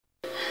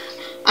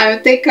I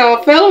think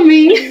I'm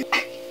filming.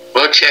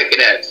 We'll check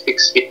it out.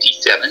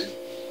 6:57.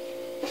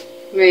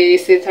 My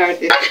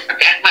sweetheart is... Not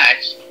that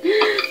much.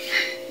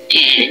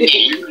 And then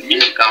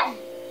you go.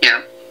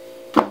 Yeah.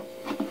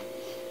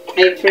 I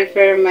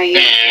prefer my and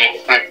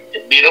a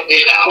little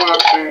bit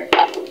out. Quaker.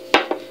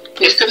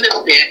 Just a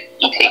little bit.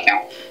 You take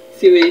out.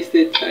 See, my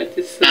sweetheart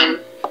is so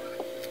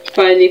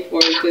funny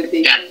for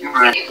today. That's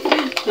right.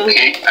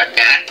 Okay, like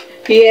that.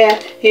 Yeah,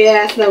 he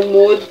has the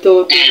mood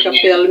to take a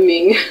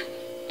filming.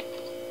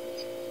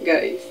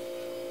 Guys.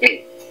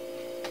 Okay.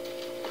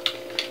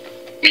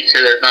 Make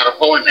sure there's not a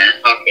hole in there.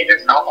 Okay,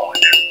 there's no hole in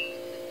there.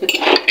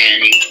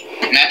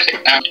 And that's it.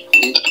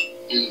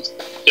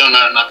 Still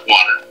not enough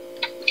water.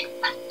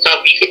 So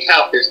if you can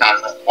tell if there's not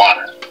enough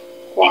water,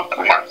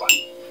 Quaker.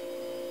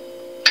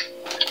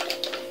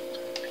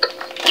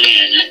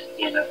 And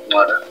enough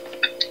water.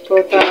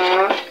 Put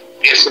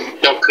There's some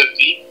milk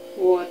cookie.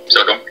 water.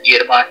 So don't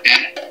forget about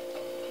that.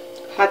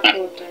 Hot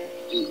water.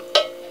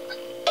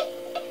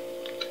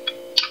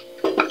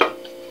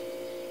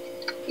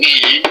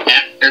 And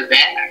after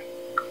that,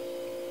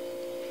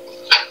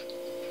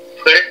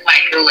 put it in the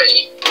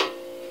microwave.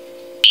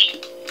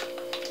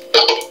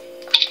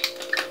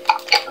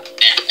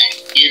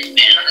 In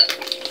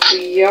there.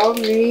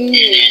 Yummy. And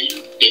then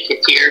take it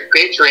to your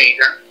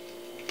refrigerator.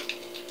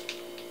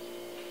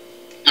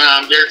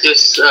 There's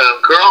this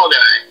girl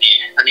down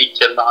there, her name's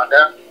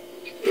Yolanda.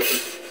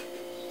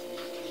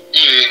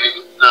 And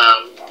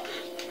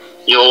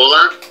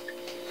Yola.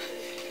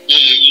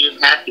 And you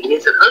have to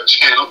visit her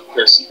channel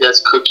because she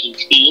does cooking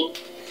too.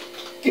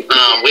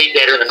 Way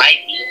better than I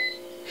do.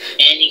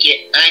 And you get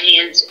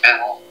onions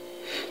out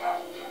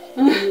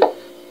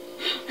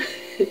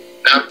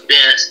of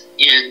this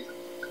in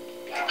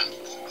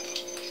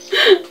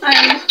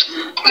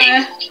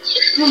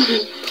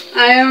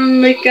I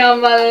am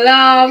become a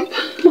love.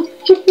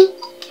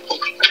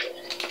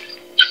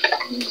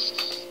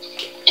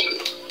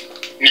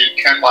 And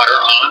turn water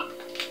on.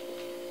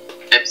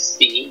 Let's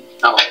see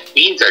how my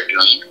beans are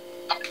doing.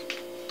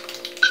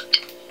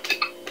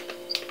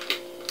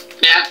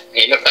 Yeah,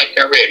 they look like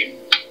they're ready.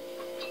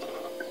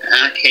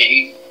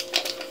 Okay.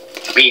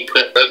 We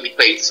put ugly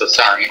plates, so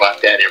sorry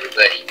about that,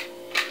 everybody.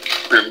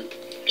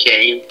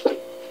 Okay.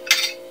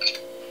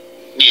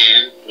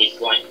 And we're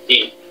going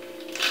to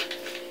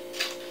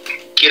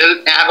get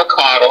an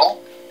avocado.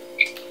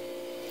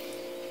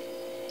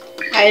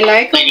 I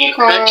like When you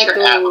cut your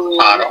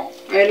avocado,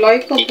 I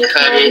like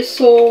avocado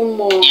so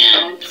much.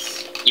 and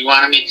you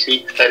want to make sure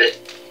you cut it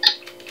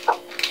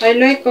I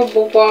like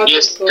avocado.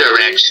 this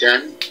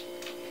direction.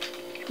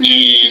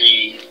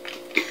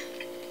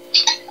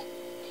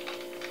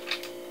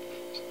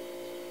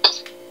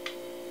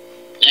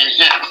 And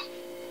half.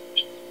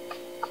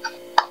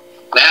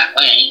 That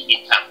way you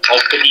have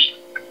opening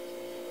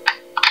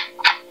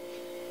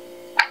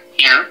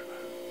here.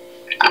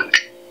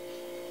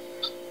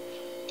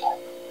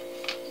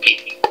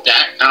 Take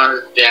that out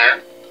of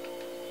there.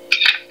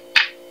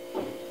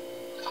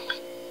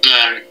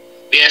 And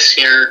this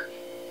here,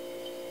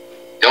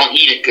 don't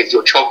eat it because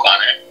you'll choke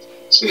on it.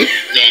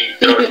 Then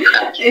throw it in the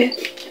trash.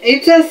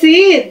 It's a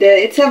seed.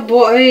 It's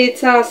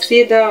a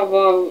seed of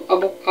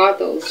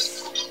avocados.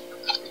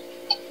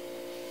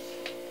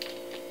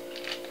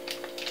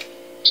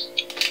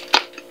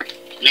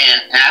 Then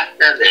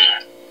after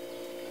that,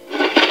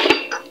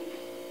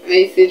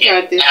 My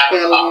sweetheart is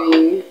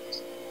filming.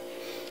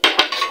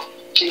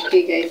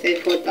 Okay guys, I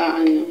put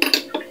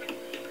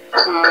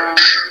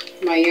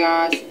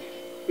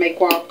my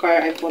Quaker,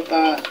 I put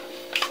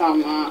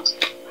some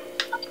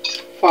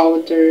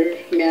powder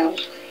milk.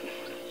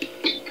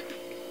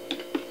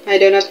 I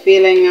do not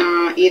feeling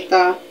eat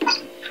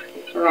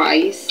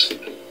rice,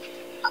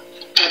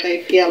 but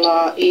I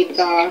feel eat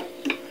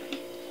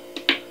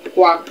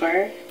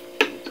Quaker.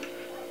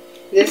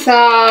 This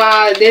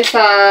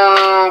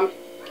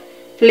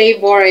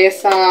flavor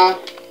is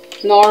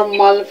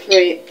normal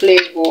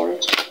flavor.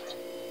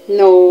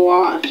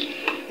 No,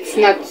 it's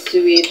not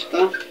sweet.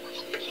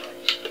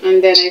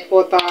 And then I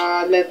put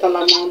a little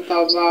amount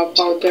of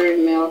powdered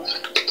milk.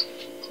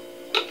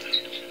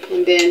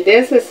 And then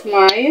this is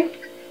my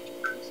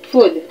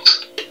food.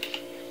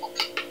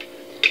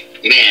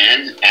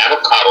 then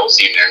avocados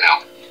in there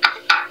now.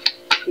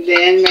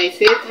 Then my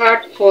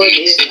sweetheart food Mix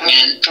is it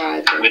in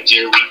avocado. with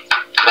your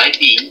fried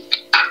bean.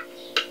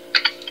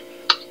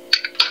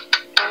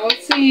 Oh,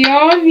 so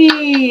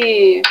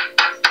yummy!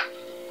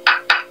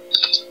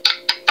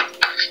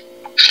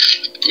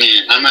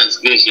 And I'm not as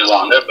good as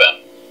Yolanda,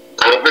 but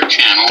go to her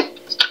channel,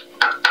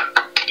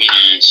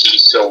 and she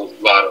shows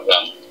a lot of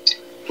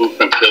food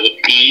from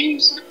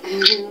Philippines,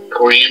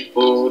 Korean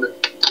food,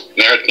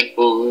 American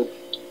food,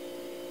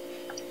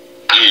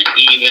 and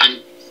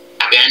even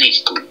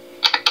Spanish food.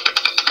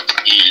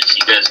 And she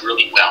does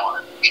really well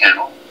on her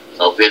channel.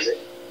 So visit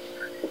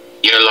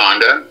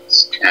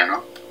Yolanda's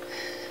channel.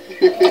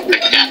 Put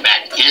that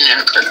back in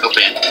there for a little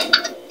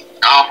bit.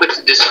 I'll put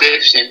the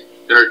description,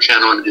 her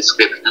channel in the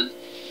description.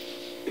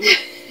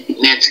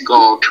 Let's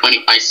go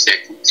 25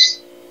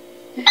 seconds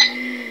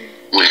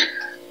with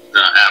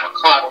the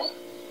avocado.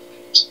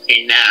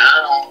 Okay,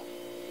 now,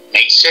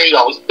 make sure you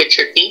always put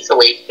your things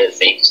away because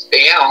they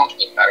stay out.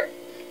 You gotta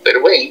put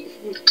away.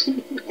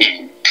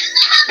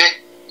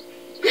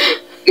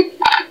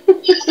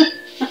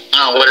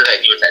 Oh, what did I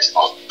do with that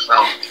song?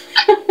 Well,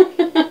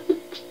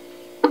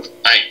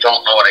 I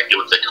don't know what I did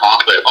with the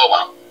top, but oh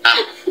well.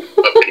 I'll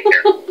put it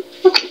there.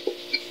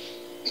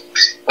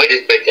 We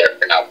just put it there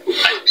for now.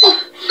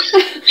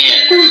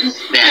 Yes,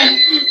 then.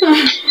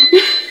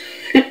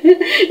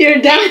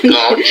 You're done.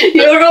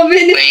 Your oven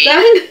is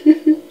done.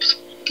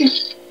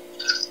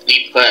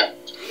 We put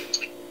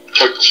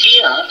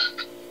tortilla.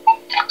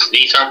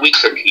 These are wheat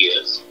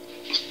tortillas.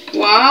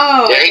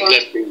 Wow. Very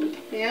good for you.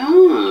 Yeah.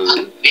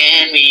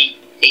 Then we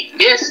take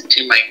this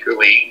to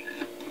microwave.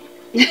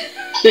 We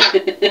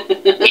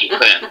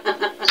put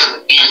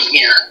in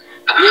here.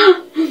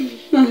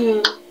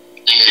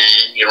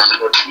 And you don't want to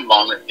go too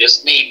long with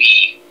this.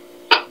 Maybe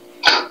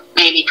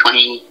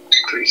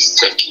 23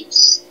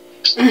 seconds.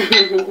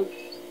 And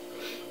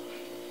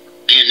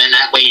then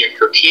that way your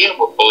tortilla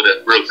will fold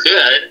up real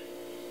good.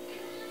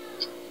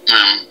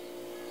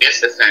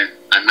 This is a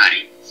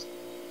knife.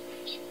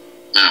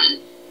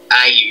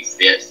 I use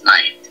this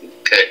knife to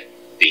cut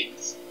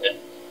things.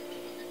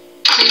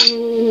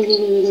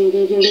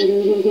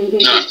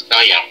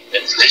 Oh yeah,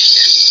 that's this.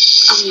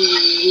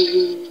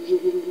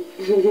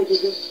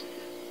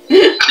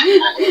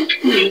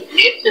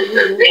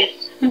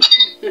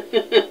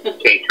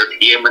 Okay,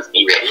 tortilla must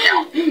be ready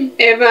now.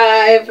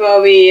 If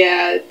we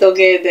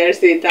together,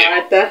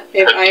 sweetheart,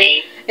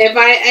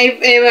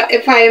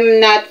 if I'm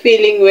not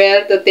feeling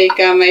well to take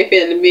my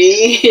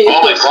filming.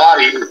 Oh my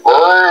God, you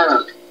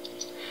burned.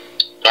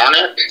 Darn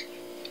it.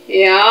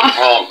 Yeah.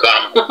 Oh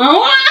God.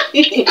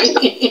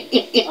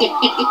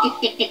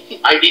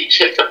 I did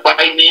just a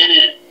 5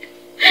 minutes.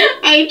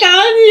 I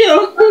told you.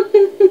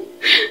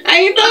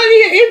 I told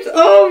you it's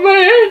over.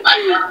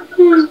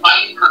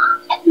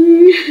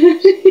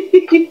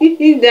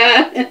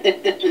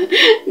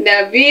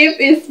 The beef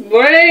is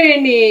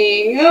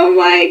burning. Oh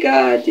my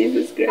God,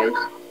 Jesus Christ.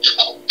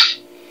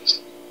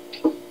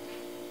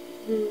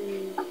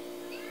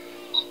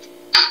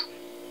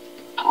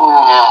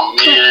 Oh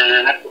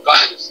man, I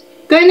forgot this.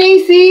 Can I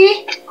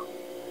see?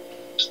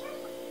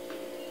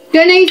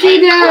 Can I see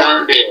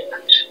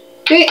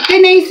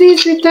Can I see,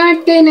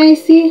 sweetheart? Can I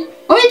see?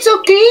 Oh, it's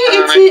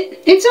okay.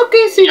 It's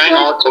okay, sweetheart. Yeah, I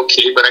know it's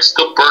okay, but I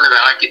still burn it. I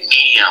like it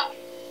medium,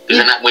 because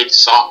then that way it's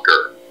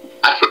softer.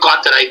 I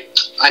forgot that I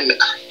meant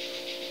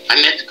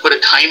to put a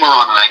timer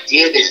on and I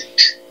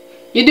didn't.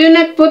 You do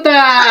not put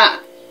a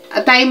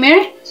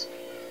timer?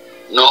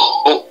 No,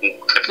 I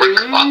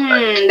forgot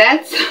that.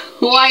 That's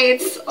why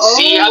it's all.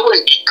 See, I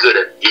wouldn't be good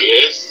at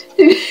this.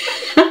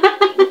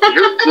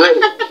 You're good.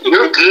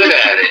 You're good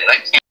at it. I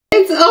can't.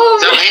 It's over.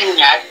 So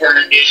anyway, I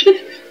turned it,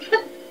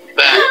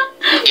 but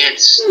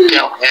it's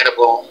still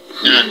edible.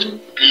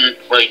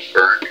 Really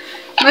burnt.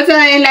 But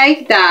I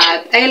like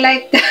that. I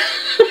like that.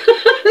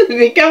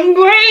 Become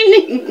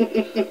burning.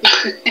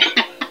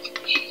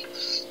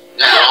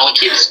 Now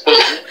it's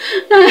burnt.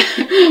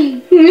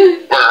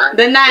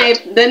 The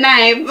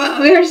knife.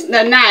 Where's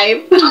the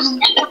knife?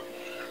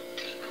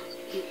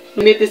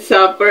 Need to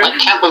supper. I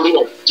can't believe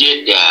I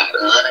did that.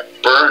 I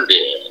burned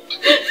it.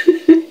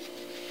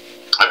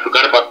 I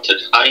forgot about the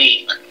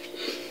time.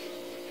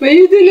 But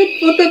you did not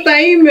put a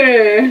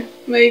timer.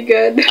 My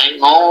God. I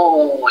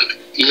know. I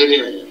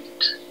didn't.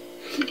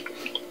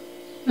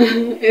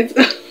 It's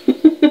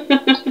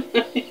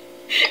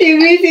you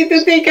easy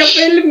to take a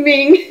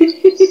filming.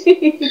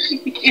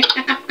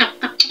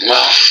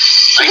 Well,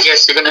 I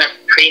guess you're gonna have to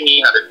train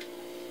me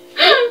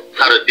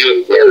how to do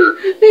it better.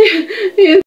 Yes.